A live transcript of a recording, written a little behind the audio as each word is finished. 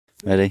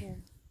Ready?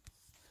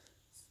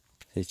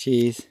 Say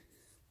cheese.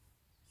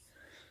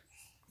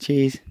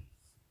 Cheese.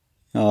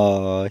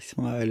 Oh,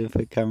 smiling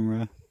for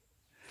camera.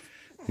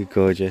 You're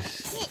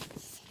gorgeous.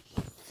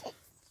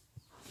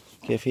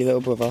 Give your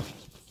little brother.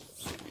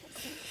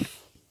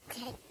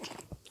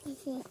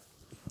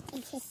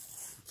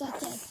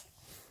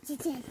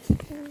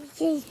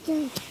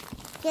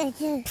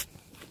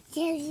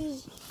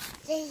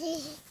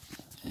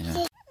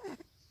 Yeah.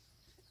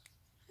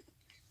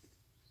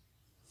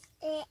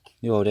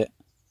 You hold it.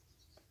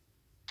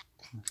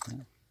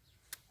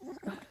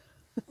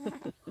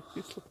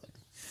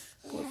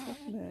 What's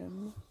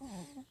happening?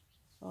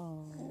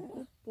 Oh,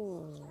 good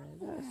boy.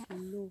 That's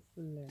lovely.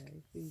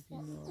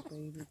 Feeding your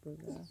baby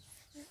brother.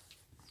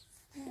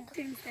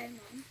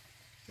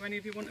 Do any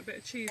of you want a bit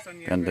of cheese on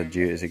your Granddad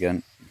duties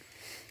again.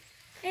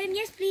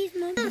 Yes, please,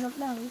 Mum.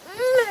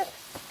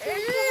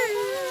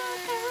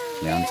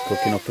 Leanne's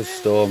cooking up a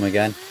storm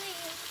again.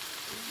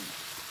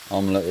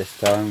 Omelette this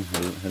time,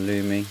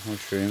 halloumi,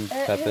 mushrooms,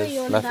 peppers,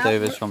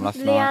 leftovers from last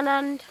night.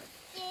 And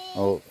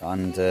Oh,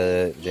 and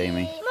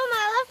Jamie.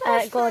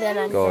 Gordon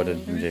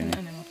and Jamie.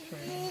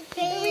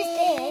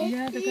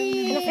 Yeah, they're going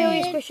Can I feel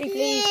your squishy,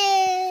 please?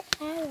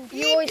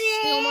 You always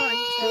steal mine.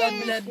 Blood,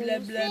 blood,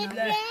 blood, blood,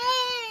 blood.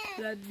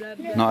 Blood, blood,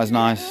 blood. Not as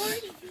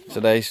nice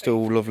today,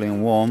 still lovely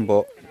and warm,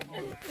 but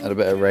had a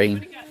bit of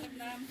rain.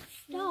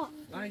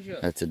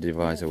 Had to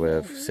devise a way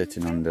of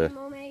sitting under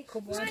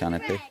this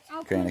canopy,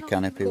 creating a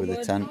canopy with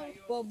a tent.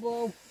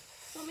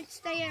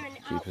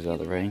 Keep us out of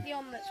the rain,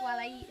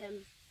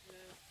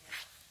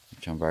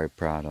 which I'm very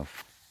proud of.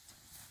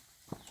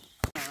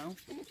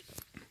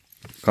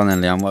 Come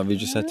on then, Leanne, what have you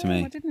just said to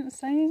me? I didn't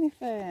say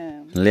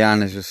anything.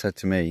 Leanne has just said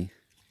to me,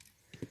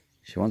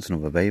 she wants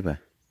another baby.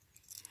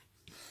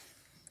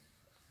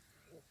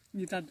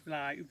 Your dad'd be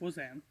like, was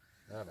him?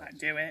 Like,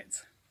 do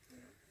it.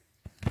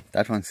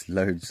 Dad wants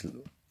loads of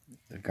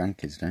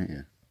grandkids, don't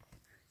you?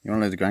 You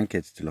want loads of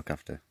grandkids to look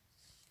after,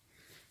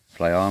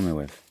 play army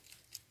with.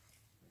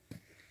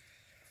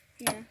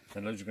 Yeah.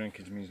 And loads of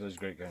grandkids means loads of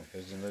great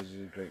grandkids, and loads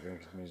of great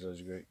grandkids means loads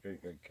of great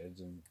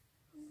kids, and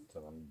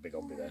so I'm big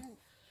on me there.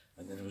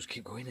 And then it was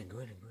keep going and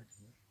going and going.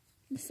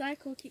 The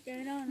cycle keep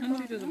going on.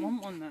 Nobody doesn't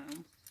want one now.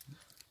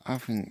 I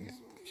think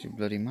she's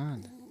bloody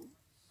mad.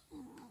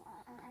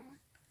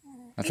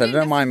 I said I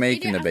don't mind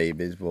making the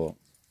babies, but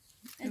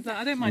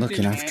I don't mind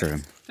looking doing after it.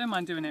 them. Don't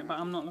mind doing it, but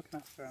I'm not looking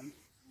after them.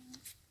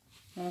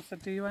 And I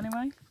said, do you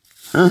anyway?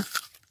 Huh?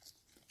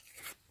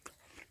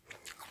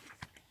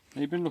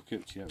 You've been lucky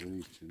up to yet with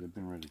these two. They've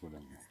been really good,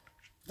 haven't you?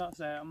 That's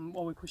it. I'm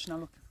always pushing our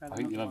luck for I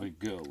think you'll have a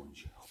girl when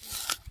she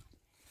helps.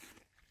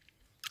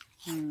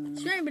 She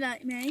don't be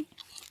like me.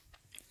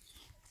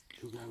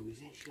 She'll go, is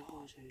this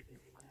yours?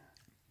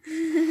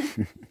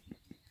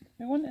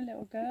 We want a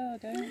little girl,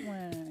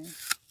 don't we?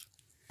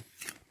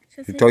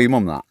 You tell your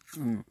mum that?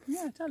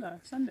 Yeah, tell her.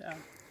 Send it her.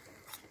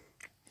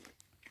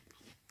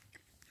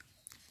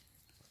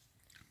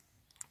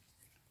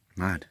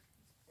 Mad.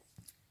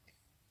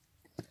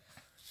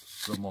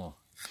 Grandma,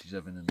 she's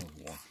having another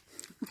one.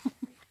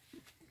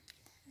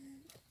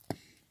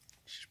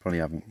 She's probably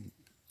having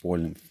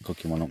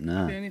cooking one up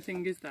now. The only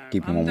thing is though,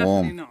 Keep them I'm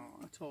warm. definitely not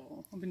at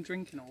all. I've been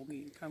drinking all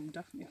week. I'm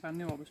definitely, if I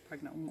knew I was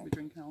pregnant, I wouldn't be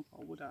drinking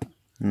alcohol, would I?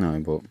 No,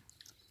 but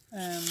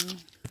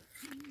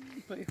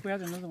But if we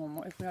had another one,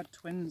 what if we had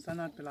twins? Then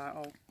I'd be like,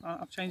 oh,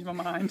 I've changed my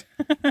mind.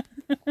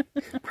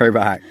 put it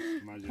back.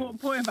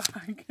 Put it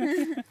back.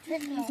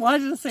 Why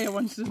did I say I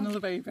wanted another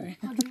baby?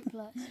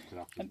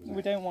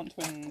 We don't want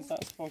twins,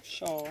 that's for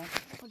sure.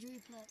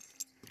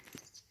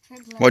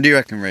 What do you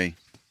reckon, Ree?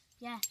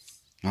 Yes.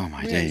 Oh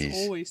my Rhea's days.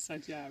 always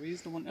said yeah,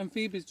 he's the one. And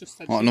Phoebe's just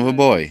said What, she another knows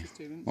boy? she's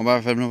doing. What about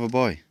if I have another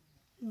boy?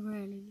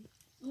 Really?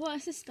 What a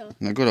sister?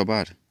 No, good or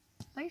bad?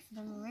 Both of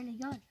them are really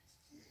good.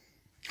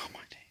 Oh my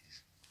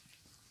days.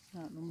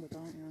 That number,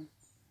 don't you?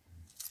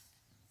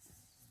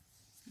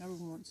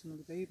 Everyone wants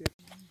another baby.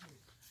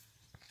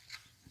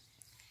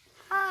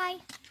 Hi.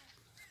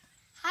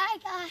 Hi,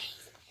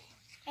 guys.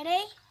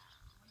 Ready?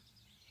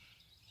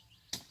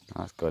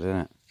 That's good, isn't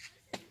it?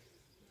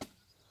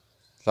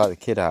 It's like the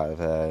kid out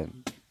of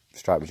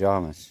striped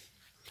pyjamas.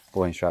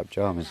 Boy in striped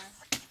pyjamas.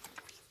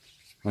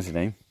 What's his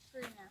name?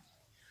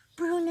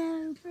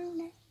 Bruno.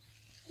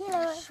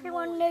 Hello,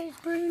 everyone knows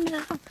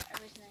Bruno.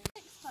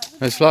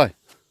 Where's Fly?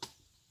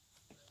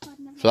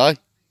 Fly?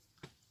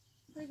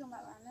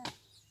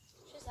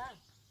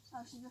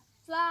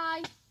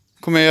 Fly.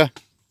 Come here.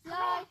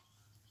 Fly.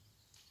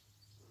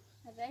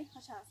 Ready?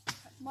 Watch out.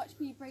 Watch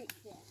me break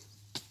it.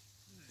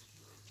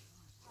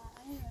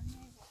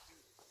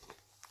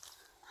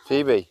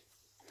 Phoebe.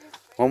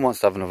 One wants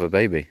to have another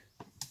baby.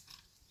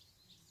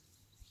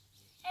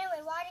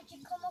 Anyway, why did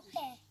you come up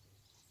here?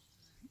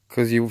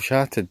 Because you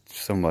shouted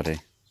somebody.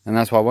 And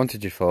that's what I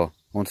wanted you for. I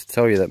wanted to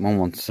tell you that Mum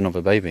wants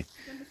another baby.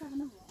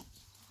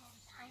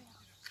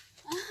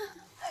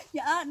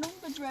 You're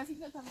outnumbered, Rev.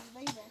 You've got to have a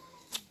baby.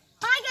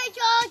 I go,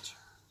 George.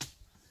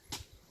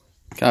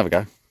 Can I have a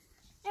go?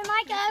 Then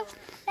I go.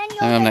 Then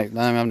you're Let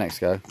me have next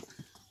go.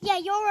 Yeah,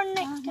 you're on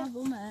next go.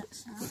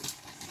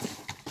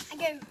 I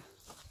go.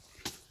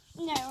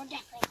 No, I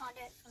definitely can't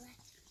do it for me.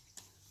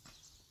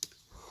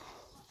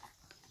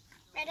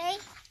 Ready?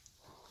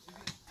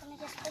 I'm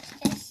gonna just push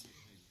this.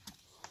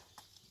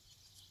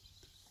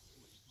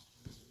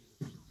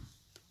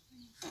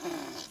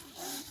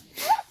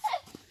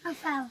 I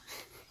fell.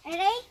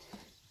 Ready?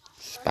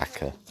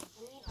 Spacker.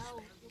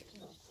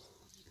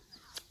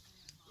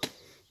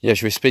 Yeah,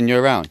 should we spin you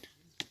around?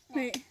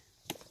 Wait.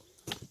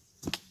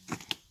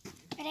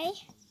 Ready?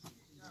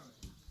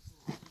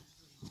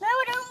 No,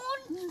 I don't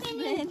want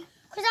spinning.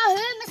 Because I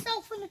hurt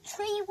myself with a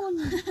tree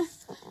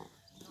once.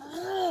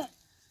 I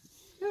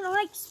don't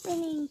like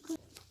spinning.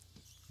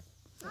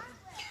 I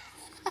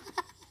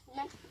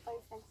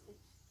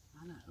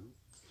know.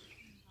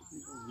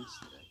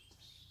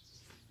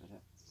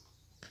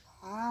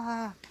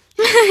 Ah!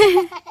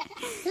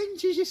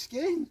 Pinches your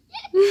skin.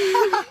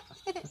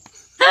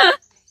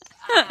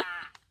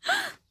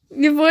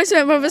 Your voice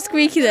went rather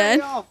squeaky then.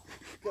 Get me off.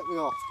 Get me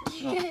off.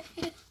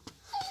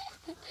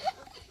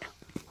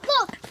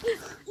 Look,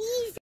 it's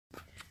easy.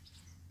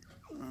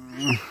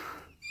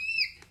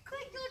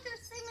 Quick, go to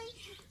see me.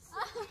 I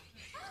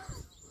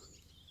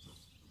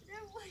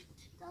don't want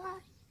to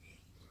die.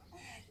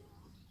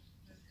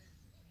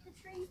 The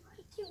tree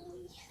might kill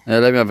me. Yeah,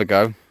 let me have a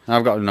go.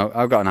 I've got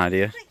an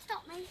idea. Quick,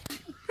 stop me.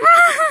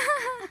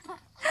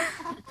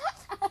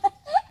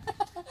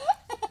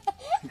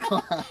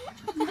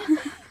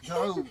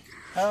 No,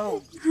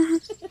 help!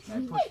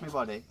 Don't push me,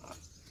 body.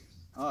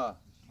 Oh,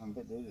 I'm a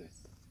bit dizzy.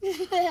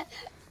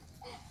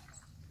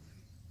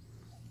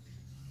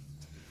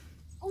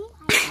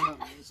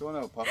 Someone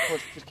help, Pop.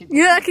 Just keep.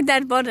 You look like a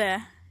dead body.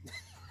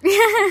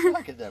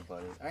 Like a dead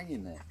body. Hang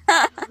in there.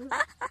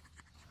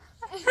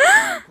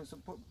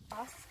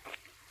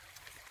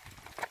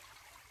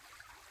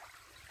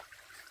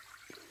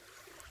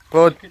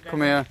 Bud,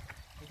 come here.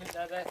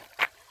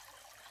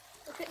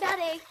 Look at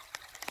Daddy.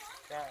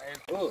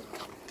 Oh,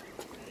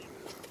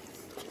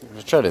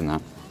 There's a tread in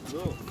that.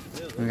 no.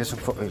 Let me get some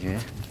footage here.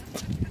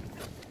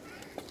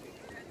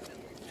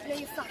 No,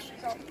 your flash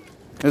is on.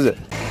 Is it?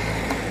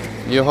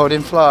 You're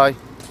holding fly?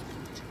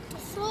 I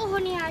saw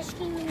honey ice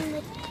cream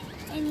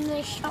in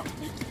the shop.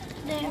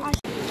 The ice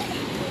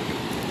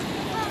cream.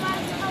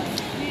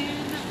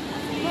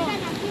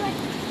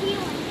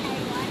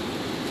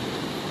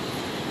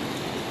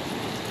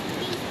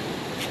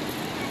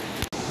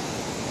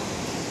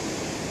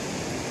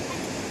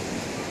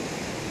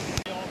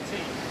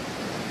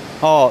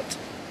 Heart.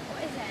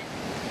 What is it?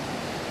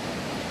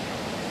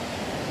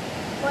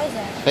 What is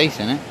it? Face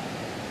in it.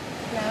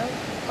 No.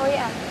 Oh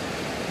yeah.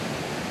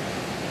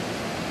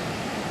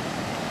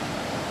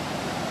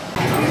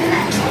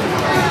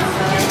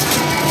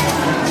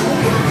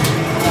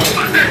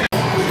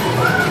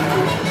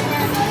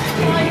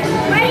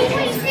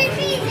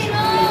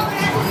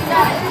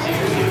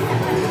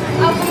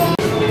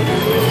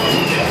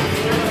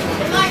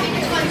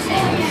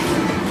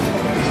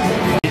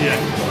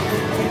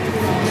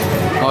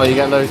 Oh, you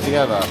get those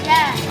together?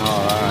 Yeah.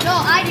 Oh, alright. No,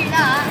 I do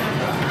that.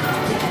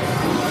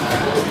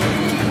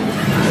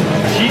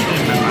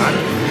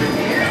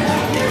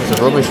 It's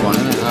a rubbish one,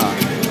 isn't it,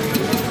 that?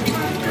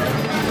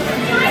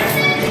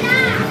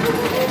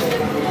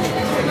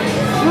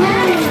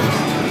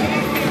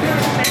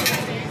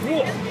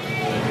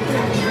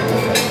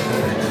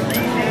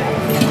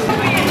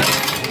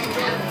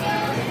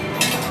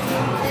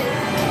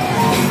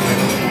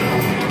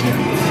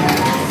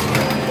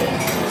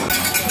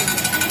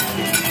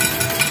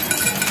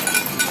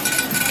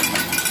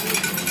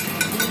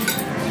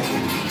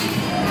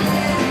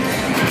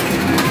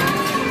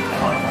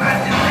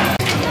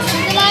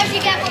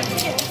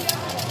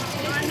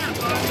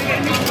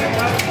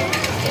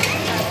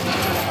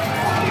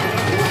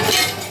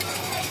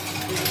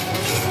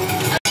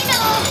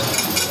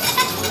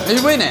 Are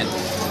you winning?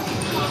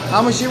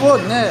 How much you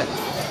won there?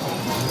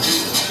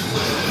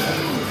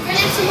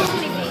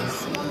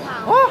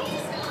 What?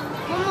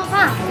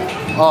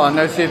 Oh,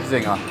 no super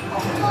zinger.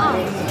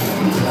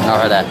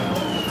 Alright there.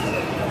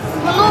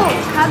 Well, look,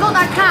 I got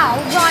that cow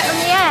right on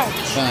the edge.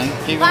 Fine,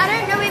 keep But it. I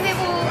don't know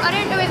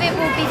if it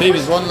will be.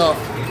 Phoebe's one lot.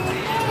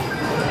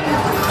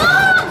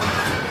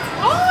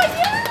 Oh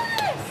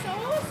yes!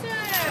 Awesome!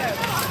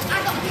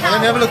 I got the Let cow.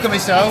 me have a look at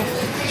myself.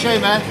 Show you,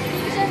 man.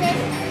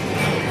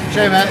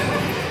 Show you, man.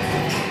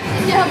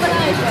 Yeah, but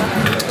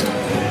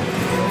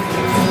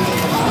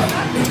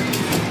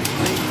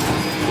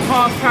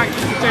Can't crack the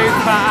joke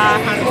about our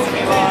handsome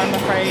you are, I'm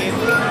afraid.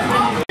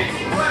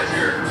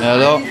 Yeah,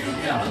 look.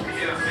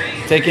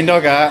 Taking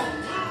dog out.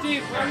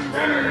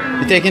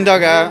 You're taking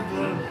dog out.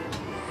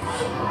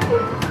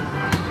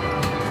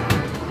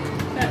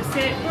 That's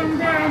it, brum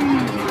brum.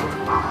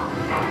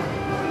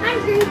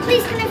 Andrew,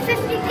 please can I have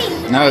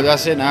 50p? No,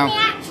 that's it The now.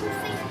 actual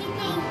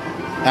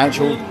 50p.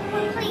 Actual.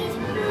 Please,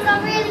 because I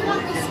really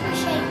want this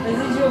squishy. This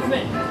is your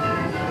thing.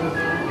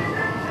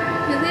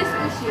 Is this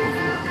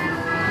squishy?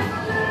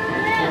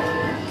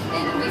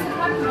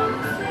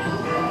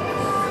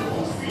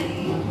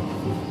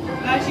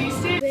 As you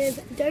see.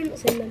 With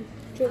donuts in them.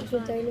 Drinks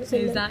with donuts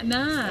in Is them. that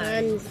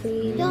nice? And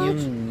cream.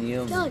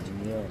 George,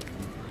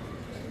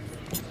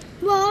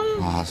 Mom,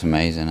 Oh, that's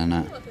amazing, isn't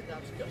it?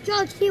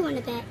 George, do you want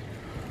a bit?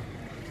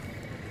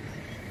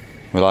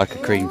 We like a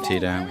cream tea,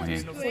 don't we?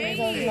 It's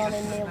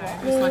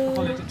like a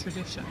holiday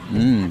tradition.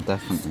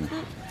 Definitely.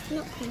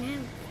 Not for now.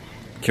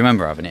 Do you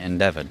remember having it in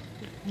Devon?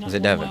 Was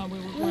it Devon?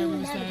 Where we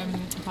was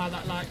by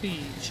that like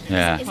beach.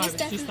 Yeah. It was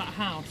just that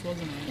house,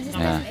 wasn't it?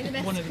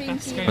 Yeah. One of the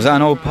best. Was that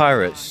an old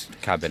pirate's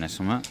cabin or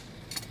something?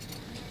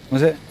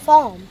 Was it?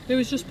 Farm. There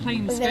was just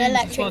plain With scones an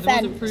as well. electric There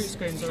wasn't fence. fruit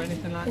scones or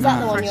anything like Is that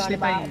the one Freshly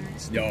you're on about?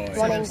 baked.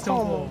 One in Still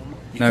Cornwall. warm.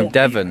 No,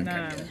 Devon.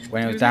 No.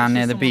 When it was was down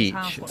near actually the beach,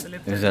 someone's house, what they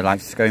lived it was in. a like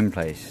scone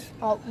place.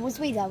 Oh, was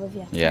we there with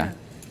you? Yeah.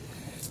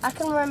 I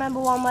can remember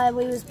one where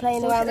we was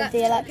playing around with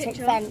the electric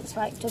fence,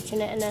 like touching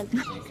it and then...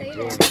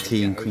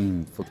 Tea and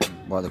cream.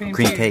 What are they called?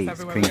 Cream teas cakes.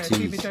 everywhere Cream we go.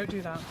 TV, teas. don't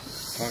do that.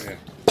 Can't you?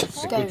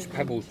 The good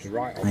pebbles to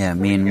write on. Yeah,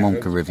 me and Mum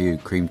could review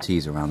cream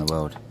teas around the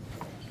world.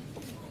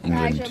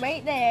 England.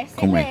 Wait there,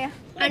 Come we?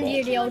 And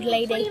you, the old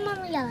lady.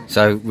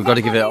 So we've got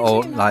to give it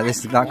all, like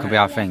this, that could be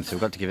our thing, so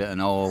we've got to give it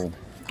an all The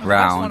best one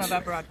round. I've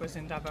ever had was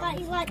in Devon.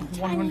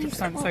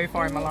 100% so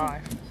far in my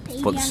life.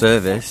 But the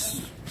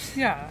service,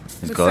 Yeah,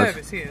 the good.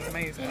 service here is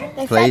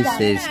amazing. place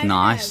is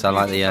nice. I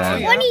like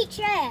One each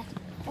chair.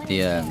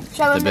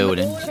 the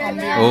building.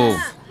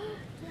 Oh,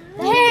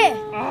 Here.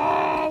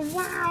 Oh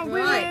wow,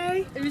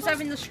 Right. Who's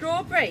having the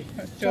strawberry?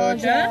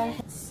 Georgia?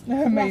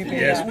 Maybe.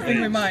 Yes, I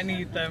think we might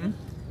need them.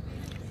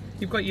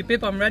 You've got your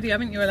bib on ready,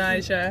 haven't you,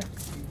 Elijah?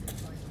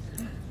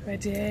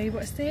 Ready?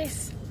 What's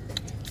this?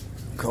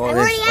 God,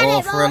 this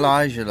all for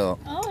Elijah, look.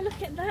 Oh,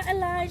 look at that,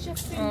 Elijah.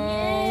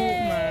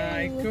 Oh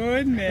my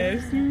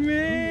goodness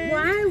me!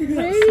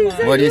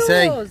 Wow, What do you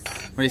say? What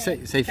do you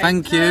say? Say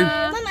thank you.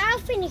 Mum, I'll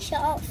finish it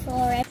up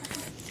for him.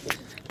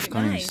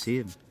 Can't even see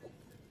him.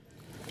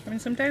 Having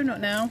some donut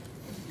now.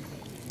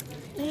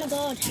 Oh my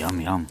god.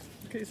 Yum yum.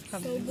 Look at his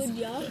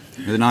hands.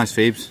 They're nice,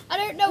 Phoebes. I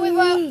don't know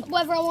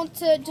whether I want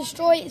to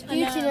destroy its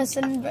beautiness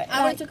and...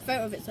 I already took a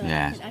photo of it, so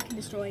Yeah. I can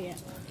destroy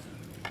it.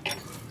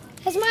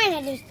 Has mine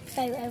had a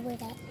photo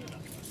with it?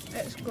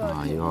 It's good.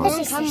 Oh, you are. This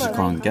is camera, Just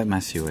can't get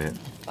messy with it.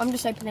 I'm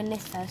just opening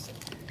this first.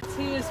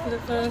 Tears for the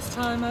first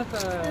time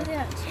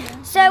ever.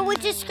 So we're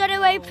just going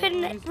to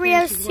open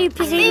Rio's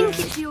Super Zinc.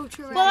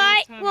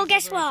 Well,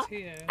 guess what?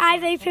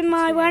 I've opened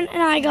my one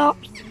and I got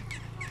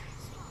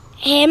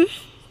him.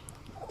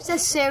 It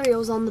says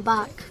cereals on the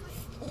back.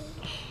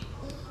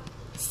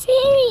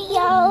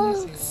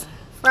 Cereals.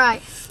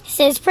 Right.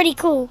 So it's pretty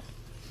cool.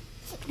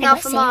 Now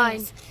for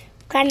mine.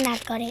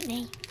 Grandad got it,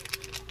 me.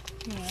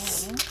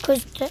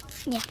 Cause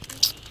yeah.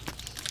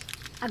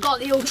 I got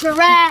the ultra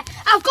rare.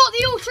 I've got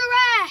the ultra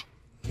rare.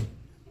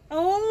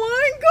 Oh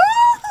my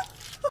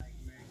god!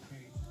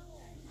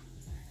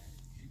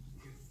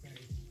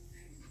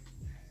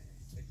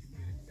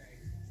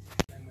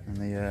 And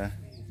the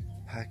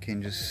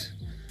packing just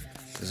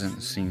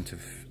doesn't seem to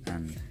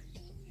end.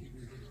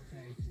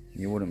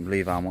 You wouldn't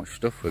believe how much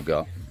stuff we've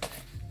got.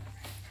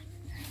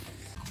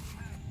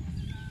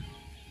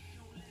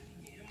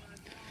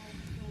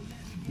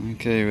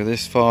 Okay, we're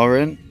this far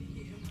in.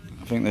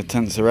 I think the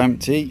tents are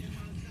empty.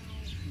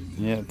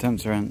 Yeah, the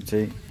tents are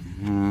empty.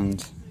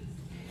 And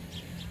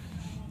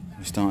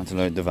we're starting to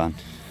load the van.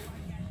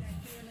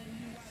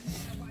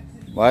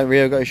 Right,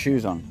 Rio got his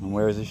shoes on. And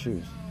where is his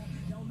shoes?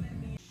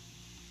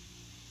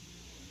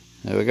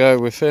 There we go,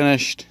 we're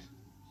finished.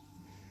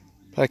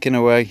 Packing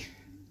away.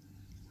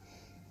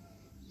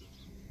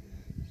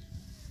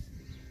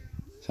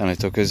 It's only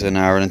took us an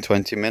hour and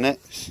 20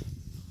 minutes.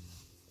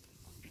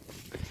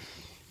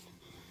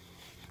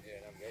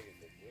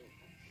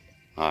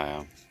 I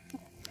am.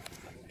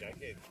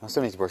 I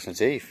still need to brush my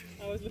teeth.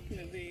 I was looking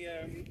at the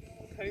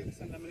Cokes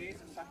and lemonades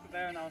in the back of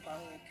there and I was like,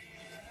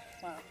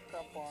 oh, might have to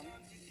grab one.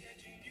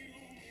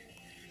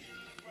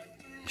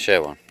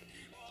 Share one.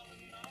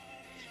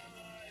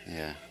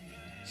 Yeah.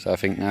 So I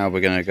think now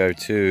we're going to go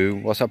to,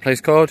 what's that place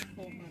called?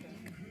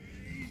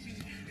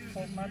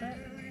 Port Maddox.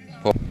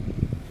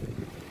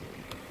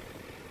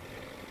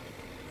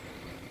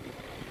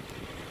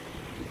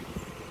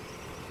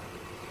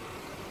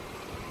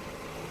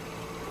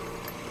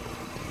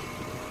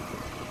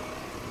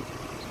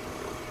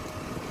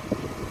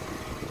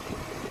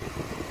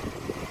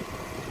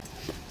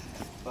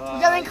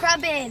 We're going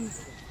crabbing.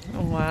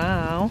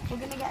 Wow. We're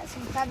going to get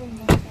some crabbing.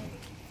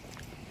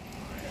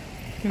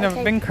 You've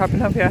never been crabbing,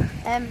 have you?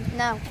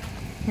 No.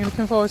 You're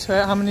looking forward to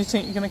it? How many do you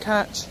think you're going to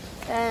catch?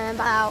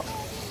 About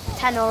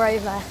 10 or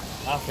over.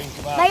 I think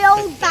about They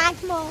all bag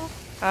more.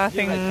 I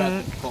think...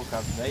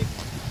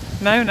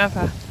 No,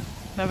 never.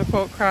 Never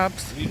caught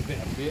crabs.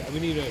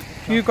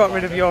 You got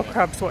rid of your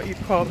crabs, what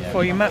you'd caught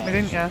before you met me,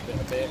 didn't you?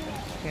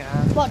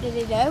 Yeah. What did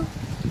he do?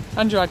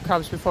 Andrew had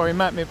crabs before he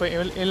met me, but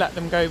he let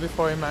them go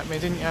before he met me,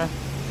 didn't you?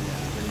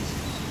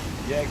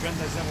 Yeah,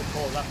 Granddad's never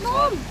caught that.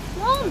 Mum,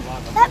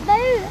 that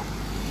boat.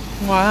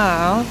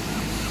 Wow.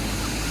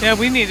 Yeah,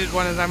 we needed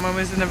one of them when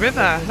we was in the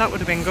river. That would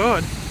have been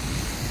good.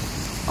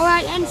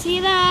 Alright then, see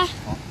you there.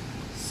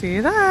 See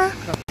you there.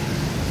 Crabbing.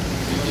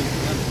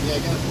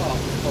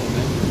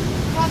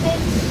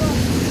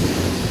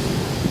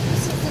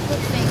 This is a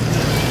good thing.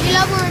 You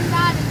love her and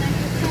Dad and then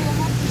you pull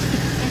them up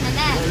in the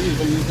are you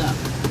going to use that?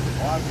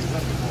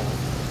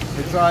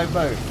 To try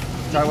both.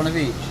 Try one of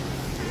each.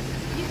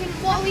 You can.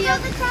 What are we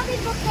on the crabby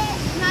bucket?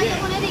 Can I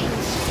get one of these?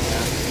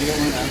 Yeah, you get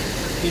one of them.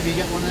 If you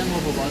get one of them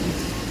other ones.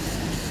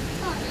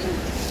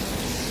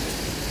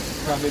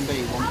 Crab and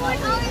bait, one part.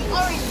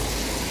 Orange.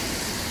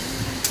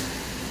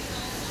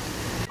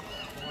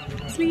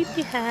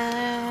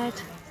 Sleepyhead.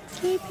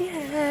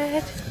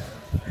 Sleepyhead.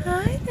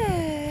 Hi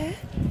there.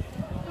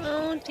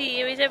 Oh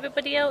dear, is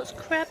everybody else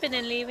crabbing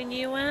and leaving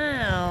you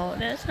out?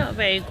 That's not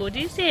very good,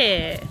 is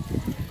it?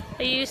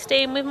 Are you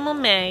staying with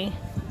Mummy?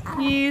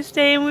 Are you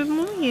staying with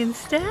Mummy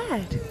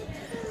instead?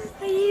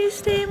 Are you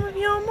staying with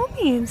your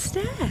Mummy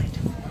instead?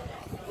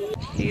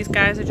 These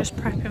guys are just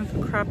prepping for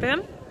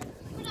crabbing.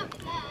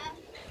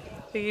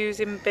 They're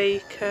using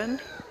bacon.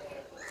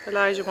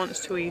 Elijah wants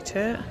to eat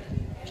it.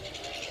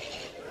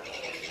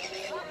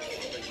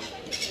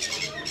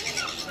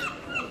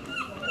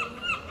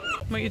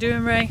 What are you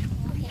doing, Ray?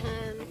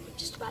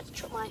 Just about to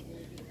chuck my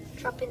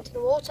trap into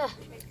the water.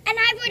 And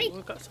I've already...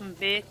 We've got some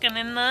bacon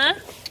in there.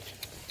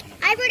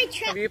 I've already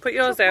trapped... Have you put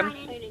yours in?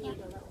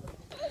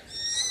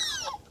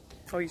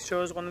 Oh,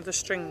 yours one of the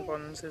string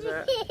ones, is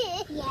it?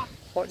 Yeah.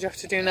 What do you have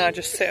to do now?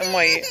 Just sit and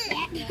wait?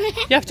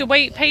 You have to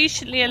wait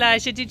patiently,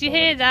 Elijah. Did you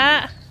hear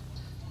that?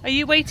 Are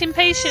you waiting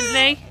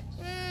patiently?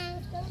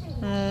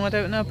 Oh, I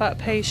don't know about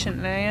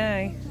patiently,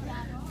 eh?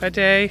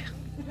 Ready?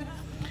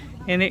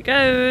 In it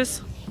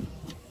goes.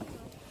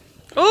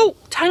 Oh,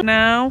 tank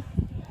now.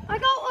 I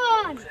got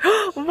one.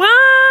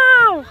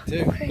 Wow!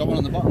 Two. Got one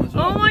on the bottom as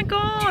well. Oh my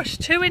gosh,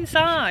 2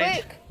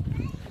 inside. Quick.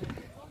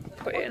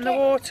 Put it in the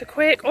water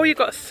quick. Oh, you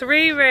got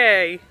 3,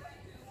 Ray.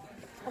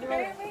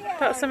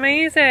 That's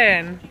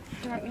amazing.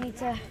 Right, we need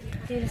to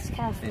do this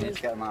carefully. You need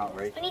to get them out,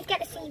 Ray. We need to get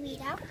the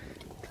seaweed out.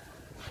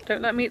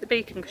 Don't let me eat the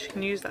bacon because you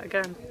can use that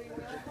again.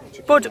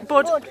 Bud.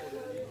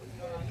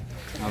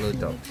 How the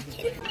dog.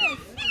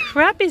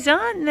 Crabbies,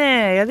 aren't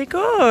they? Are they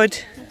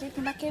good? I'll take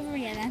them back over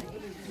here then.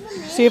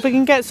 See if we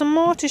can get some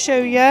more to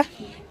show you.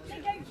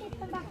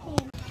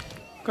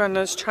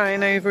 Grandad's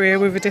trying over here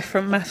with a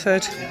different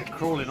method. They're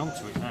crawling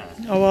onto it now.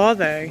 Oh, are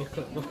they? Look at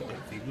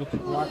it. Look at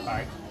the right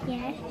back.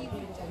 Yeah.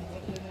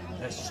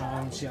 Let's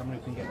try and see how many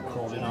we can get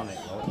crawling on it,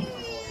 right?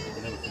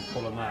 And then we can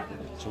pull them out.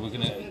 So we're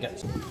going to get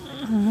some.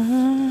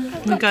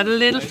 We got a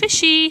little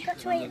fishy. Got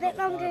to wait a bit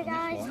longer,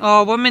 guys.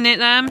 Oh, 1 minute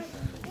then.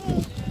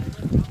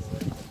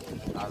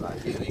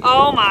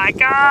 Oh my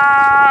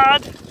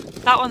god!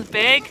 That one's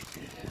big.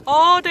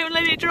 Oh, don't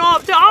let it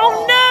drop.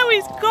 Oh no,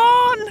 it's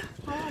gone!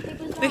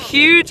 The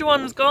huge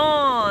one's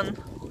gone.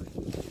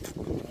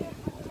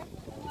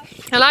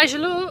 Elijah,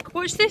 look.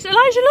 Watch this.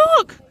 Elijah,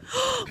 look.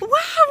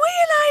 Wow,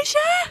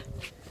 Elijah.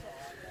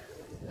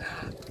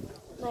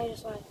 No,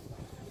 just like...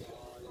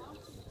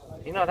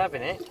 You're not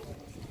having it?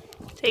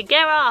 Say,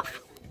 get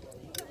off.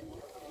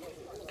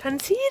 Can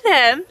see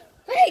them.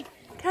 Hey!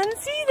 Can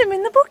see them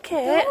in the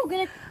bucket. Oh,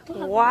 gonna...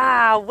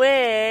 Wow,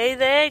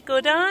 they're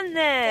good, aren't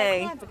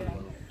they?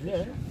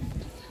 Yeah.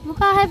 Look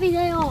how heavy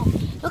they are.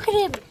 Look at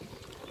him.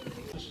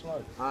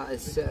 That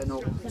is setting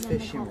up the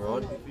fishing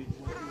rod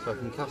so I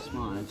can cast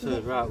mine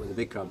further out with the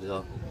big crabs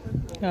are.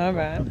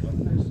 Alright.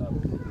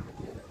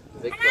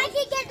 Big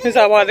crabs. Is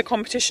that why the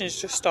competition's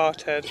just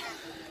started?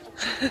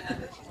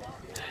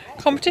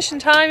 Competition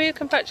time, you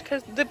can fetch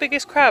the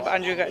biggest crab.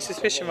 Andrew gets his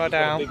fishing rod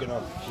out.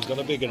 She's got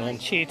a big one.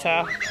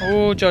 Cheetah.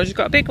 Oh, George's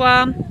got a big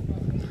one.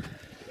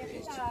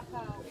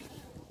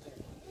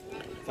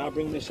 If I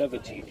bring this over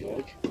to you,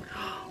 George.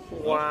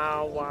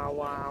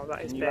 Wow,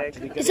 that is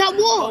big. Is that one?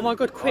 Oh my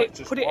god, quick,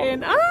 put it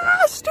in.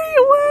 Ah, stay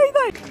away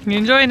then. You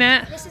enjoying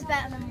it? This is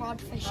better than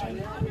rod fishing.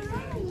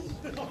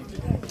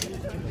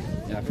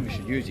 Yeah, I think we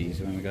should use these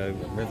when we go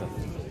river.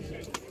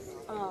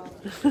 Oh.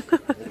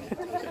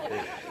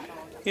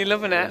 You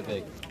loving it?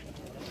 Big.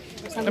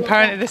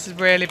 Apparently this is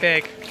really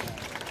big.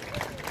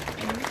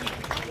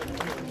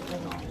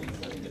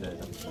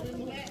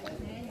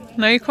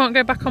 No, you can't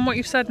go back on what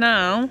you've said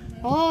now.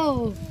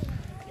 Oh.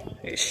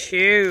 It's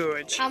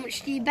huge. How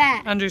much do you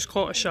bet? Andrew's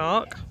caught a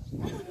shark.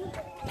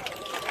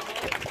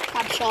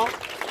 Crab shark.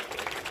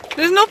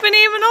 There's nothing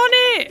even on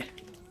it.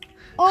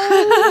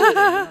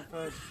 Oh.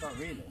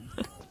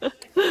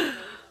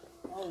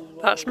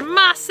 That's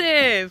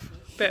massive.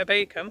 Bit of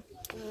bacon.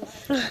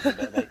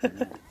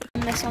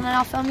 This one and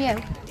I'll film you. Yeah,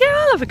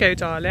 I'll have a go,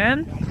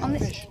 darling. On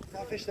this.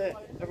 Fish there.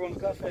 Everyone's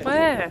got a fish.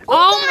 Where?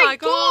 Oh my my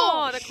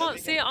god! I can't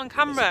see it on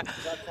camera.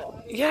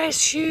 Yeah,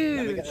 it's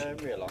huge.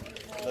 Reel on.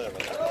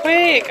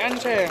 Quick,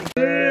 Andrew.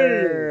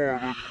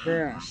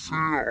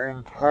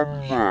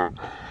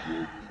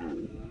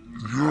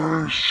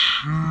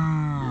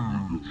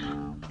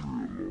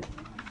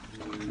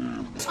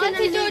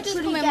 Auntie George's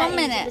coming 1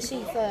 minute.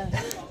 Steady,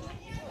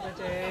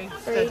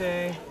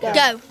 steady.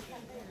 Go.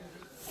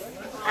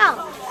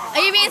 Ow.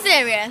 Are you being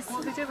serious?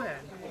 What are we doing?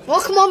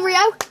 Well, come on,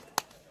 Rio.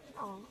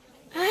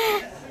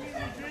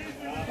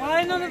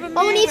 Why none of them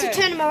Oh, we need to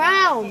moving? turn them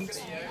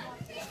around.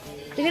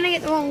 They're going to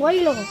get the wrong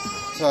way, look.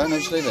 Sorry, no,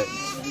 just leave it.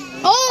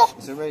 Oh!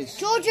 It's a race.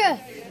 Georgia,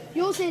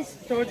 Yours is.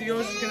 Georgie,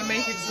 yours is going to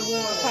make it to the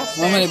water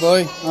faster. 1 minute,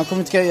 boy. I'm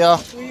coming to get you.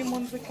 William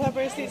one's the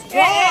cleverest. It's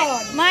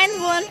gone. Mine's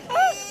one.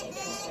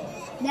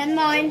 Then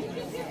mine.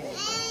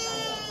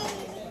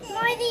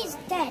 Why are these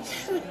dead?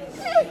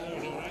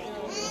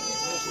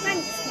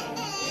 Thanks.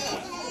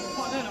 I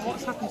don't know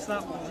what's happened to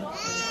that one.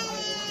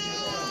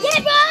 Yeah,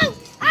 bro!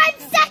 I'm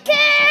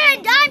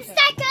second! I'm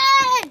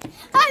second!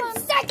 I'm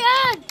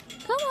second!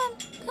 Come on,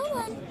 come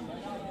on.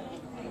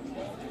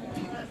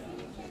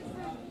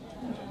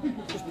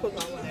 Just put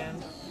that one in.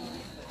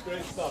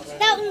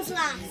 That one's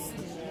last.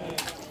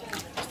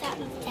 That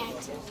one's dead.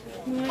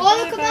 Oh,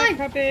 look at mine!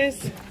 Crabbies.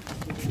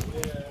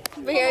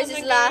 Rio's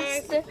is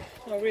last.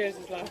 Oh, Rio's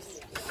is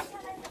last.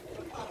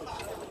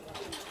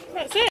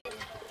 That's it.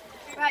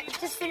 Right,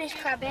 just finished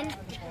crabbing.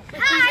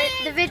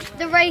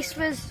 The race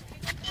was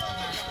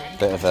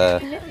Bit of a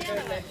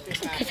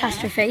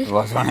catastrophe. was,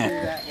 wasn't it?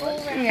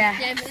 Yeah.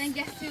 Yeah, but then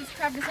guess whose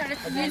crab decided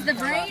to use the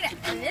brain?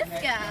 This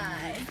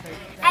guy.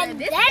 And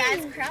This then,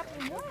 guy's crab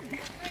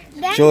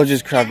won.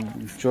 George's crab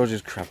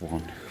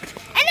won. And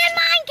then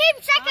mine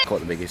came second. Caught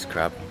the biggest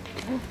crab.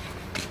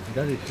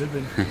 Daddy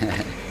tripping.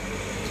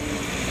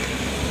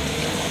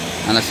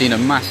 And I seen a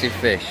massive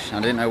fish.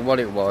 I didn't know what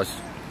it was,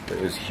 but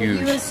it was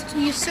huge.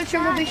 You're such a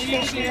rubbish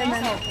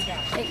fisherman.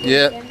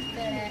 Yeah.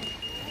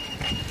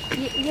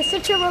 You're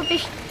such a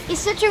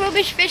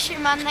rubbish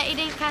fisherman that you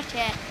didn't catch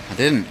it. I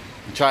didn't.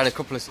 I tried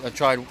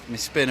my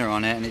spinner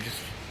on it and it just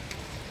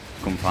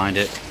couldn't find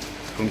it.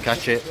 Couldn't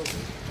catch it.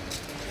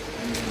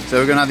 So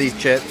we're gonna have these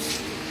chips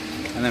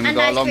and then we've And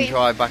got a ice long cream.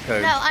 drive back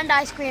home. No, and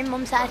ice cream,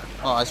 Mum said.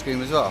 Oh, ice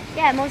cream as well.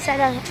 Yeah, Mum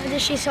said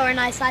she saw a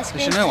nice ice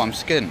But cream. you know I'm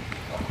skinned.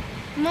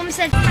 Mum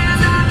said.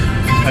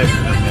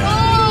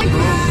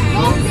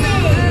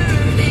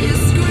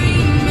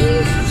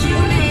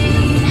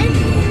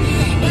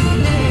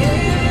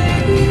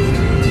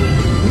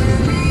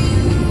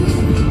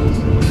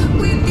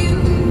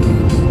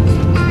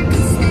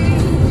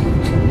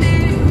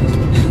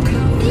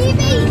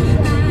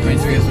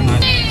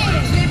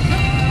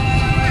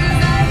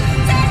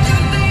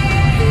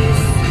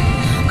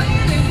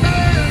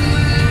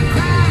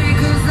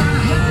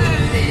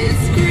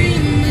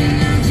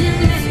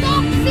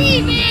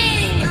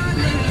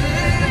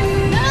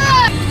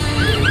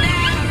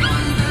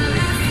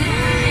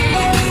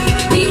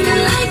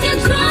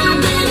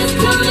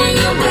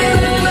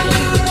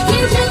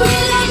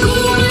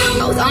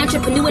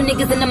 Entrepreneur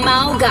niggas in the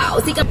mall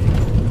goes. I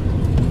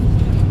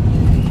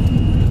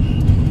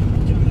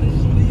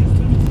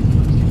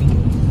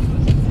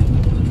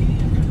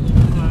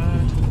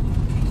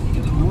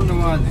wonder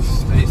why this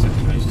space is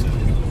supposed to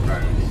grow.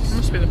 It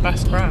must be the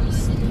best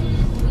grass.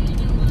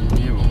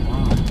 Yeah, well,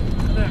 wow.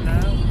 I don't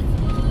know.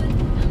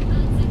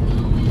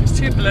 It's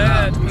too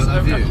blurred. Look at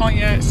that view. I can't,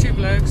 yeah, it's too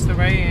blurred because of the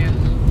rain.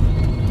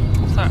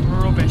 It's that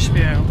rubbish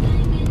view.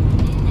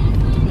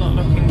 Not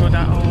looking good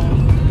at all.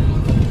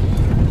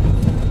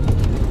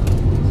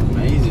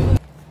 Amazing.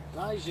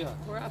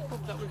 We're at a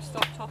pub that we've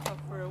stopped off at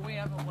for a wee,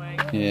 haven't we?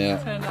 Yeah.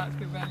 It turned out to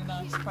be a really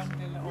nice,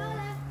 friendly little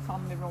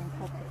family-run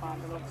pub by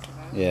the looks of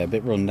it. Yeah, a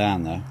bit run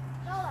down though.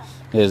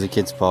 Here's the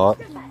kids' park.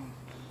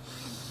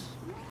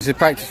 It's a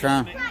practice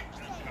round.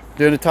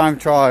 Doing a time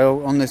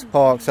trial on this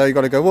park, so you've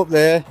got to go up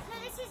there.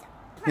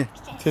 Yeah,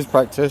 it is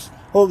practice.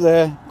 Up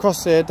there,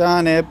 across there,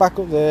 down here, back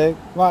up there,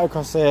 right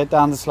across there,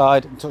 down the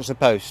slide and touch the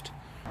post.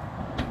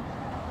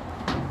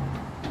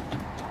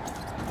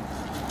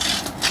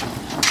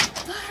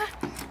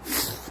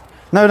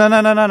 No, wrong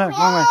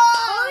way.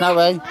 That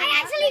way.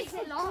 I actually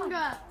sit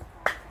longer.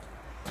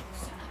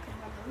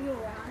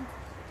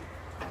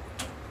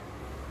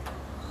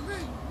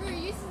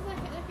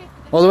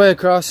 All the way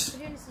across.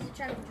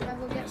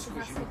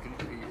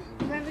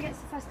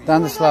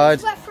 Down the slide.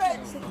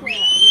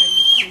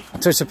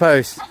 Touch the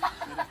post.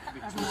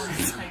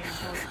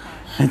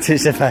 And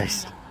touch the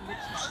post.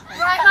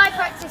 Right, my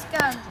practice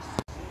gun.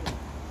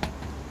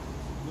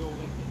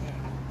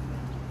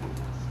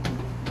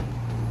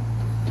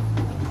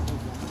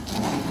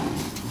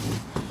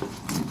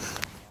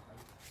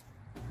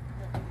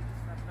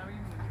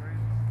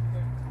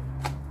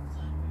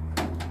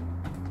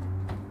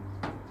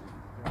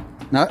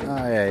 No? Oh,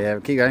 yeah,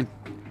 keep going.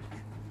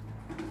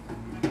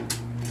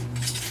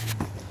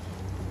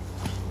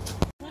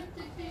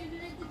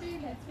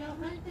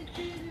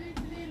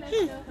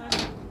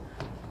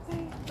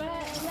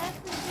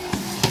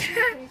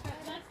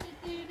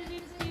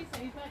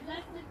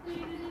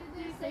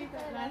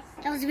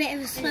 That was a bit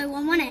of a slow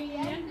one, wasn't it?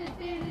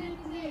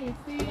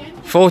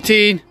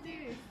 14.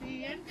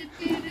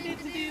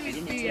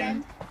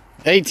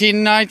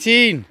 18,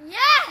 19.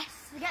 Yes!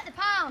 We get the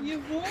pound.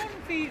 You've won,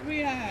 Pete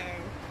Rio.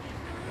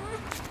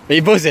 Are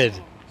you buzzing?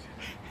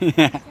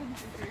 Can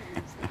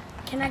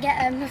I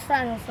get a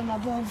flannel for my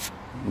bum?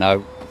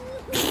 No.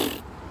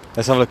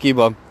 Let's have a look at you,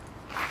 Bob.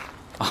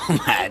 Oh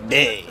my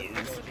days.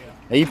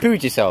 Are you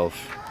pooed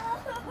yourself?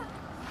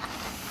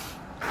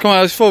 Come on,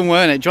 it was fun,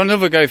 weren't it? Do you want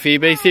another go,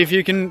 Phoebe? See if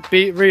you can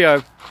beat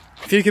Rio.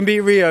 If you can beat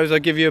Rio's, I'll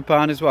give you a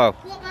pound as well.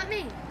 What about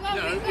me? No,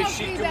 if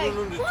she can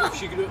run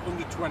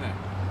under 20.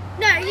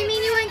 No, you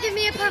mean you won't give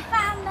me a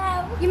pound?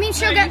 No. You mean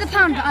she'll get the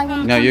pound, but I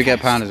want the No, you get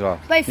a contest? pound as well.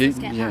 Both of us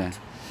get a yeah. pound.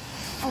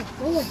 Oh,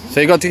 God.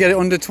 So you got to get it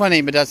under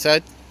 20, my dad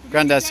said.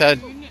 Granddad said.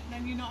 Then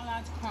you're not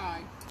allowed to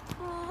cry.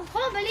 I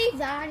can't believe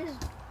that.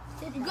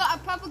 You got a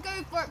proper go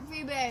for it,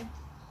 Phoebe.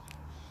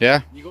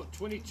 Yeah? You got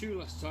 22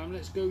 last time.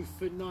 Let's go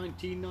for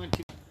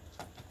 1990.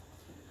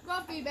 Go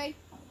on, Phoebe.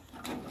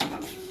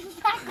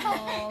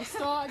 Oh,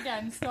 start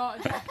again. Now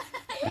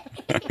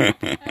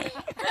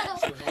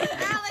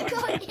I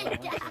can't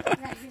get down.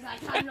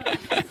 I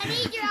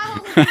need your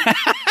help.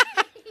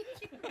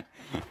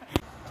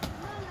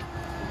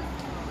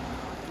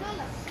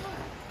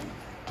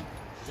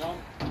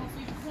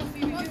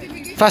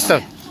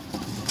 Faster.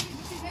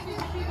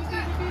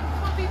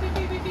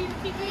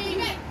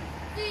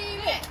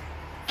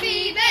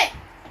 Phoebe!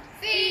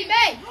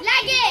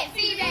 Leg it,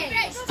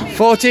 Phoebe!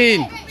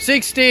 14,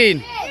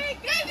 16,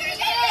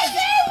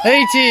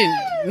 18,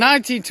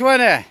 19,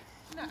 20.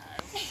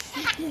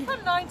 From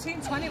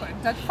 1920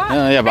 when Dad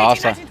fine. Yeah, but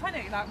after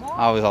 1920, like what?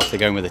 I was obviously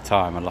going with the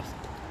time. I lost.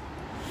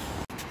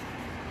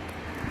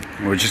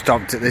 We just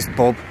stopped at this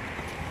pub.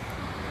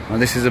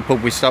 And this is the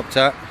pub we stopped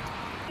at.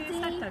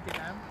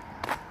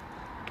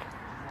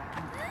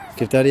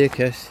 Give Daddy a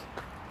kiss.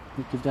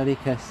 Give Daddy a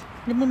kiss.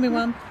 Give Mummy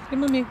one. Give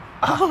Mummy. Give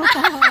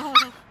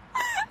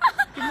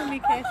Mummy a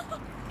kiss.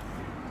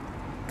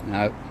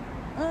 No.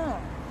 Oh.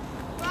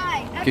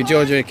 Right. Give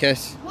Georgia a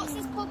kiss. What's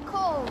this pub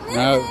called?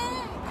 No.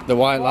 The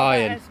White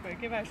Lion. Ezra,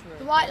 give Ezra.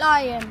 The White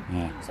Lion.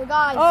 Yeah. So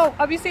guys. Oh,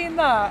 have you seen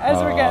that?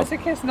 Ezra Oh. gets a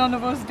kiss none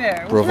of us do.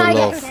 Brother Can I get a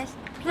love. kiss?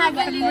 Can I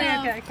get a Mummy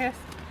kiss? get a kiss.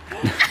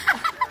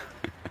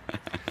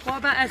 What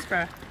about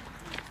Ezra?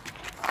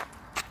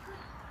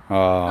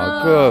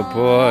 Oh, good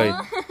boy.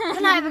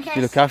 Can I have a kiss?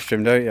 You look after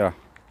him, don't you? Oh,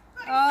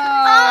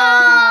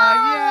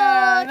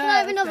 yeah. Can I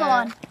have that's another it.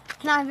 one?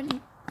 Can I have an... Can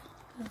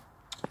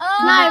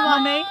I have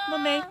one?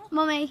 Mummy.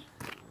 Mummy.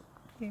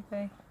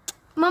 Phoebe.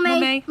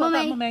 Mummy. What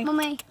about Mummy. Mummy?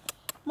 Mummy.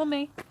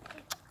 Mummy.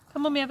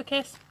 Can Mummy have a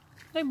kiss?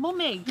 No,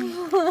 Mummy.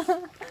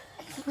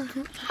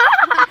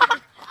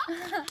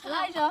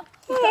 Elijah.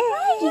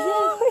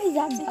 What is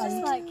that?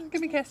 Just like...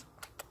 Give me a kiss.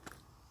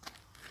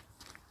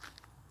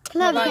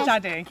 Can I have What a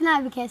about kiss? Daddy? Can I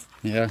have a kiss?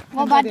 Yeah.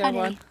 What about Daddy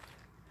Daddy?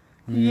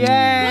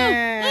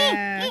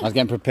 Yeah. I was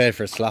getting prepared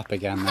for a slap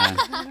again then.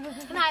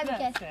 Can I have a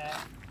kiss?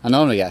 I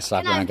normally get a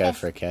slap Can I when I have go a kiss?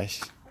 for a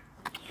kiss.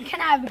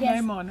 Can I have a kiss?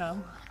 No more now.